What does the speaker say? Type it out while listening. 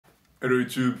Hello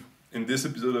YouTube. In this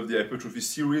episode of the Hypertrophy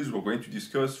series, we're going to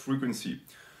discuss frequency.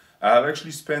 I have actually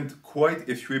spent quite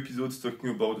a few episodes talking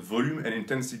about volume and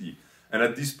intensity, and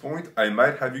at this point, I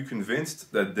might have you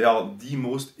convinced that they are the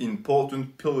most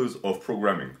important pillars of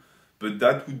programming. But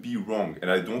that would be wrong,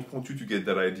 and I don't want you to get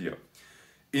that idea.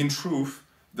 In truth,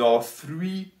 there are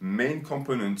three main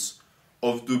components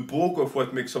of the bulk of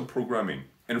what makes up programming,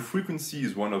 and frequency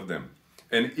is one of them.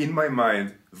 And in my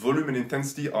mind, volume and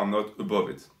intensity are not above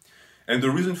it. And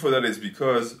the reason for that is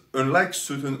because, unlike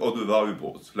certain other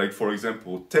variables, like for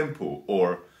example tempo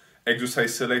or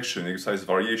exercise selection, exercise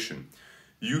variation,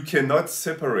 you cannot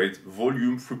separate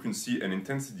volume, frequency, and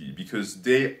intensity because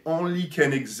they only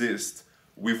can exist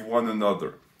with one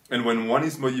another. And when one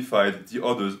is modified, the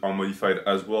others are modified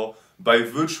as well by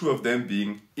virtue of them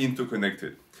being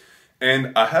interconnected.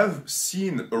 And I have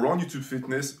seen around YouTube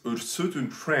Fitness a certain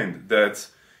trend that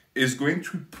is going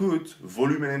to put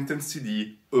volume and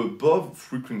intensity above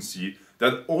frequency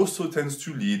that also tends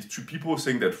to lead to people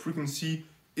saying that frequency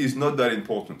is not that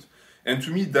important. And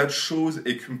to me, that shows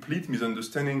a complete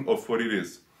misunderstanding of what it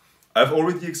is. I've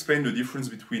already explained the difference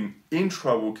between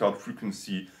intra-workout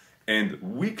frequency and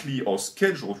weekly or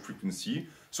scheduled frequency.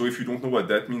 So if you don't know what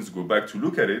that means, go back to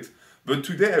look at it. But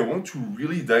today I want to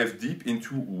really dive deep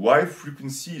into why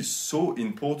frequency is so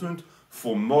important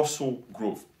for muscle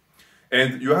growth.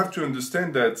 And you have to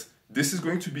understand that this is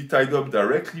going to be tied up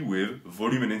directly with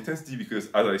volume and intensity because,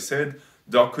 as I said,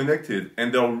 they're connected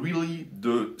and they're really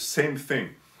the same thing.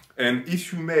 And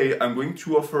if you may, I'm going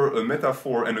to offer a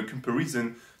metaphor and a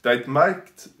comparison that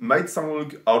might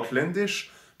sound outlandish,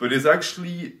 but is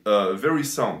actually very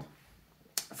sound.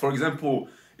 For example,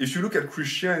 if you look at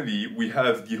Christianity, we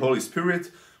have the Holy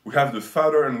Spirit, we have the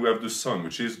Father, and we have the Son,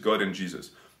 which is God and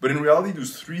Jesus. But in reality,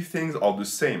 those three things are the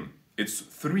same. It's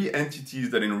three entities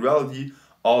that in reality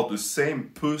are the same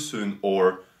person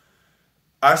or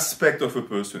aspect of a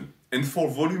person. And for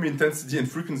volume, intensity,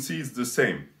 and frequency, it's the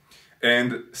same.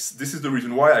 And this is the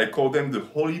reason why I call them the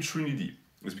Holy Trinity.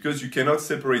 It's because you cannot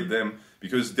separate them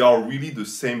because they are really the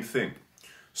same thing.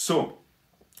 So,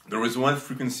 the reason why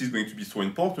frequency is going to be so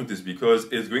important is because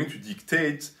it's going to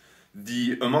dictate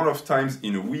the amount of times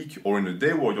in a week or in a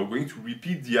day where you're going to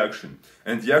repeat the action.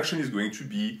 And the action is going to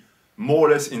be more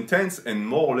or less intense and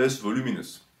more or less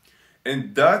voluminous.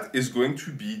 And that is going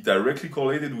to be directly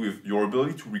correlated with your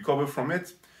ability to recover from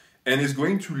it and is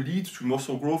going to lead to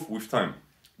muscle growth with time.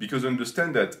 Because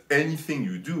understand that anything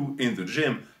you do in the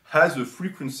gym has a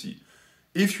frequency.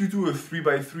 If you do a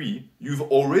 3x3, you've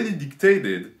already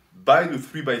dictated by the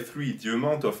 3x3 the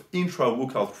amount of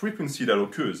intra-workout frequency that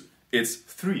occurs. It's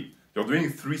 3. You're doing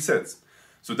 3 sets.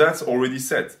 So that's already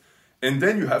set. And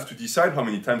then you have to decide how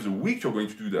many times a week you're going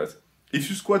to do that. If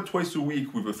you squat twice a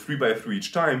week with a 3x3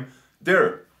 each time,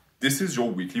 this is your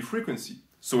weekly frequency.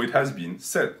 So it has been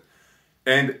set.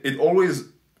 And it always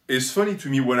is funny to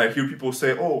me when I hear people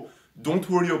say, oh, don't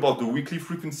worry about the weekly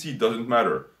frequency, it doesn't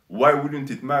matter. Why wouldn't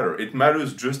it matter? It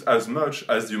matters just as much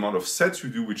as the amount of sets you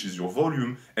do, which is your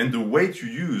volume, and the weight you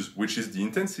use, which is the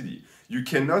intensity. You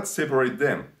cannot separate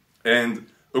them. And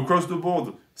across the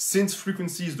board, since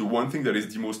frequency is the one thing that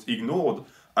is the most ignored,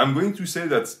 I'm going to say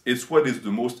that it's what is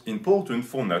the most important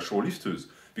for natural lifters,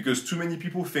 because too many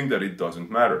people think that it doesn't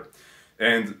matter.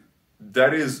 And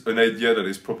that is an idea that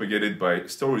is propagated by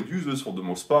steroid users for the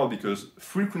most part, because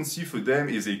frequency for them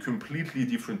is a completely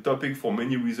different topic for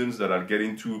many reasons that I'll get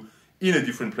into in a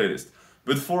different playlist.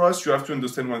 But for us, you have to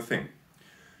understand one thing.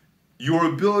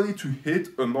 Your ability to hit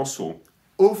a muscle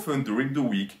often during the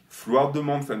week, throughout the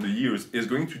month and the years, is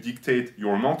going to dictate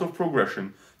your amount of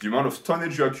progression, the amount of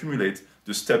tonnage you accumulate,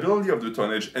 the stability of the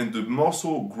tonnage, and the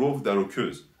muscle growth that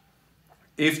occurs.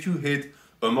 If you hit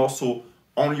a muscle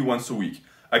only once a week,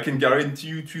 I can guarantee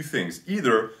you two things.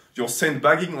 Either you're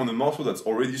sandbagging on a muscle that's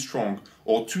already strong,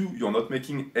 or two, you're not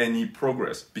making any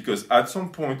progress. Because at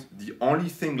some point, the only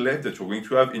thing left that you're going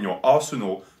to have in your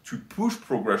arsenal to push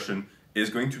progression is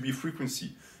going to be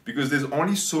frequency. Because there's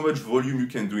only so much volume you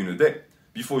can do in a day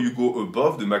before you go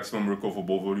above the maximum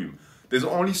recoverable volume. There's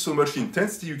only so much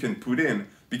intensity you can put in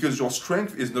because your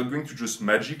strength is not going to just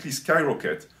magically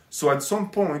skyrocket. So at some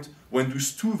point, when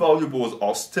those two variables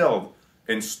are stalled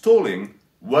and stalling,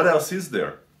 what else is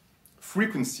there?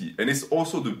 Frequency. And it's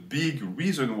also the big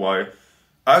reason why,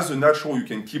 as a natural, you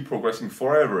can keep progressing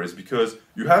forever, is because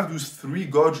you have those three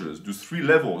gauges, those three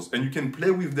levels, and you can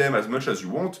play with them as much as you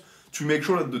want to make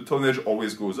sure that the tonnage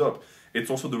always goes up. It's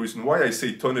also the reason why I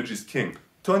say tonnage is king.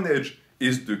 Tonnage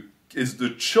is the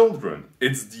children,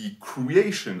 it's the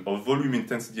creation of volume,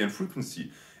 intensity, and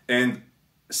frequency. And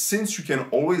since you can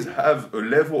always have a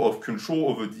level of control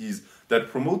over these that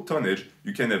promote tonnage,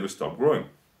 you can never stop growing.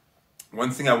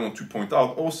 one thing I want to point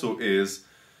out also is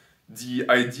the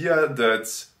idea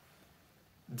that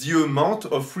the amount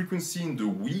of frequency in the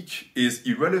week is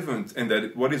irrelevant, and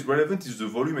that what is relevant is the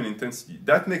volume and intensity.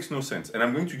 That makes no sense, and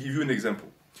I'm going to give you an example.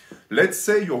 Let's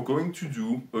say you're going to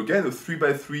do, again, a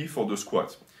 3x3 for the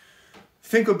squat.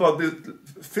 Think about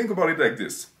it like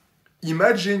this.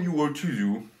 Imagine you were to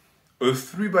do a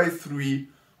 3x3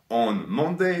 on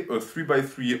Monday, a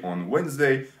 3x3 on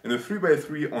Wednesday, and a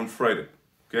 3x3 on Friday.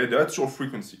 Okay, that's your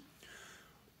frequency.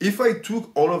 If I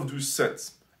took all of those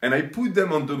sets and I put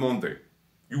them on the Monday,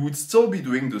 you would still be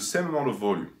doing the same amount of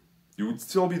volume. You would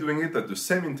still be doing it at the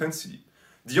same intensity.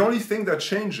 The only thing that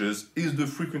changes is the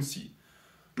frequency.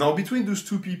 Now, between those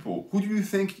two people, who do you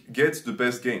think gets the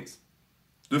best gains?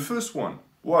 The first one.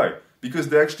 Why? Because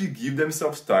they actually give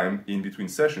themselves time in between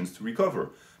sessions to recover.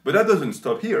 But that doesn't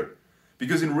stop here.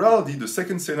 Because in reality, the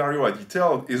second scenario I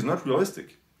detailed is not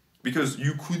realistic. Because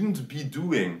you couldn't be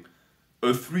doing a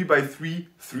 3x3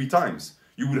 3 times.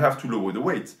 You would have to lower the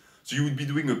weight. So you would be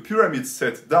doing a pyramid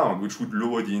set down, which would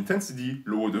lower the intensity,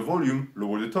 lower the volume,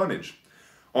 lower the tonnage.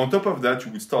 On top of that,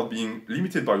 you would start being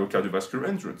limited by your cardiovascular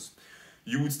endurance.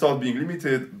 You would start being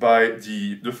limited by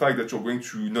the fact that you're going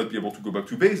to not be able to go back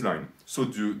to baseline. So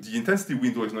the intensity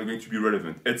window is not going to be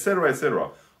relevant, etc.,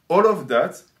 etc. All of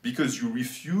that because you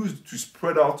refused to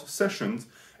spread out sessions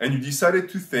and you decided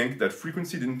to think that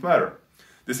frequency didn't matter.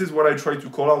 This is what I try to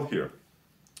call out here.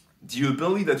 The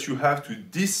ability that you have to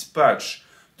dispatch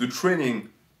the training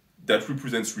that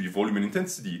represents really volume and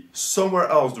intensity somewhere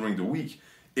else during the week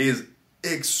is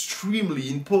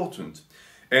extremely important.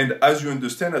 And as you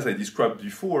understand, as I described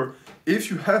before,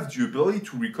 if you have the ability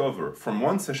to recover from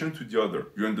one session to the other,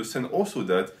 you understand also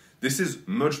that this is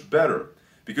much better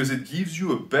because it gives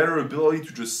you a better ability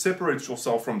to just separate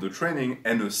yourself from the training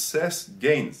and assess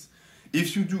gains.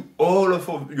 If you do all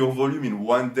of your volume in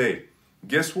one day,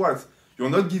 guess what?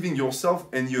 You're not giving yourself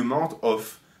any amount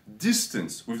of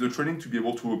distance with the training to be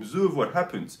able to observe what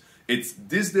happens. It's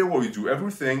this day where you do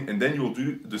everything and then you'll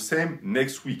do the same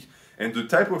next week. And the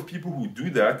type of people who do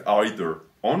that are either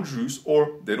on juice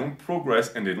or they don't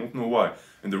progress and they don't know why.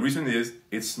 And the reason is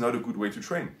it's not a good way to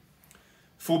train.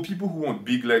 For people who want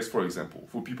big legs, for example,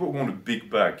 for people who want a big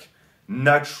back,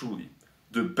 naturally,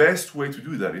 the best way to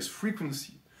do that is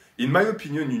frequency. In my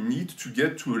opinion, you need to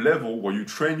get to a level where you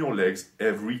train your legs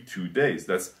every 2 days.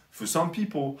 That's, for some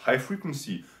people, high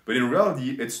frequency, but in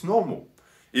reality, it's normal.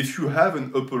 If you have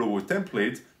an upper-lower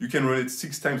template, you can run it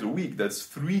 6 times a week. That's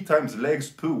 3 times legs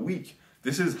per week.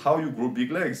 This is how you grow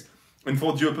big legs. And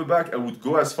for the upper back, I would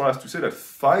go as far as to say that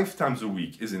 5 times a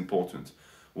week is important.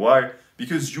 Why?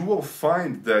 Because you will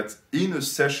find that in a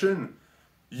session,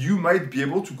 you might be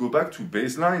able to go back to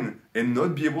baseline and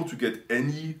not be able to get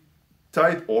any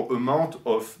type or amount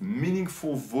of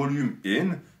meaningful volume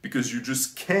in because you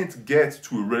just can't get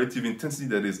to a relative intensity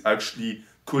that is actually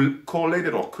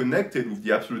correlated or connected with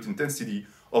the absolute intensity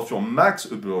of your max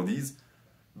abilities.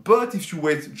 But if you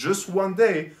wait just one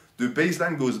day, the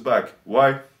baseline goes back.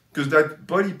 Why? Because that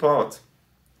body part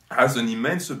has an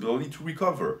immense ability to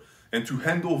recover and to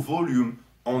handle volume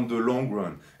on the long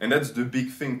run. And that's the big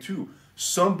thing too.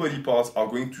 Some body parts are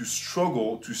going to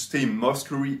struggle to stay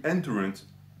muscularly endurant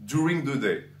during the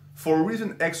day for a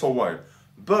reason X or Y.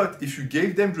 But if you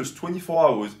gave them just 24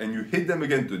 hours and you hit them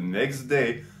again the next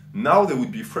day, now they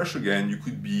would be fresh again. You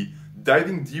could be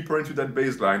diving deeper into that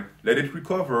baseline, let it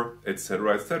recover,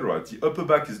 etc., etc. The upper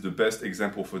back is the best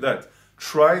example for that.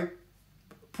 Try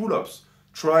pull-ups,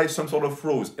 try some sort of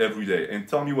rows every day and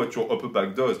tell me what your upper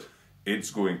back does. It's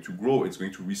going to grow, it's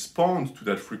going to respond to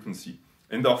that frequency.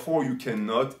 And therefore, you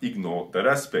cannot ignore that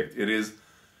aspect. It is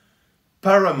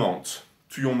paramount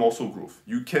to your muscle growth.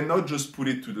 You cannot just put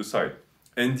it to the side.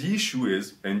 And the issue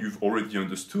is, and you've already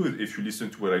understood if you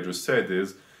listen to what I just said,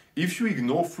 is if you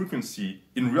ignore frequency,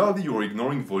 in reality, you're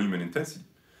ignoring volume and intensity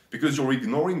because you're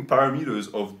ignoring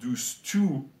parameters of those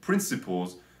two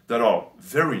principles that are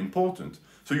very important.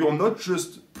 So you're not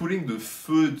just putting the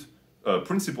third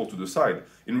principle to the side.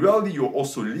 In reality, you're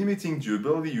also limiting the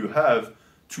ability you have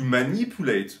to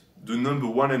manipulate the number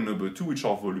 1 and number 2, which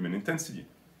are volume and intensity.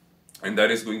 And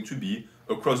that is going to be,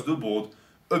 across the board,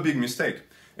 a big mistake.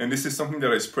 And this is something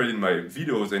that I spread in my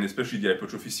videos, and especially the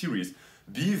Hypertrophy series.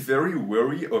 Be very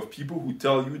wary of people who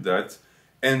tell you that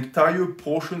entire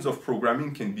portions of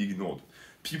programming can be ignored.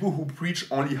 People who preach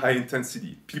only high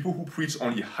intensity, people who preach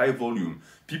only high volume,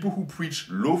 people who preach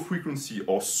low frequency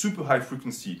or super high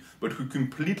frequency, but who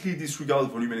completely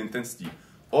disregard volume and intensity.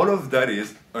 All of that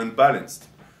is unbalanced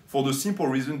for the simple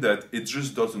reason that it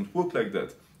just doesn't work like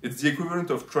that. It's the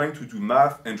equivalent of trying to do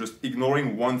math and just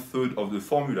ignoring 1/3 of the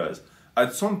formulas.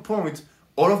 At some point,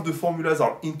 all of the formulas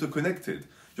are interconnected.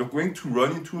 you're going to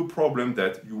run into a problem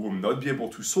that you will not be able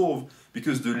to solve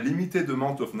because the limited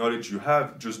amount of knowledge you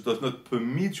have just does not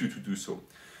permit you to do so.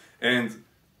 And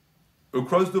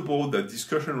across the board, that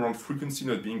discussion around frequency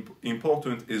not being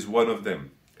important is one of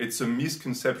them. It's a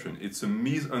misconception, it's a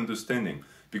misunderstanding,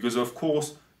 because of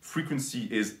course, frequency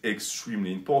is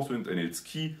extremely important and it's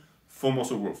key for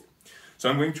muscle growth. So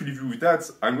I'm going to leave you with that.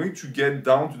 I'm going to get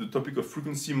down to the topic of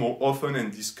frequency more often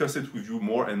and discuss it with you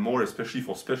more and more, especially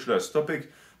for specialized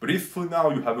topic. But if for now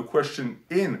you have a question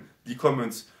in the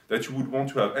comments that you would want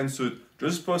to have answered,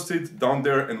 just post it down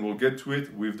there and we'll get to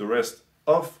it with the rest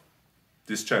of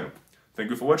this channel.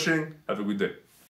 Thank you for watching. Have a good day.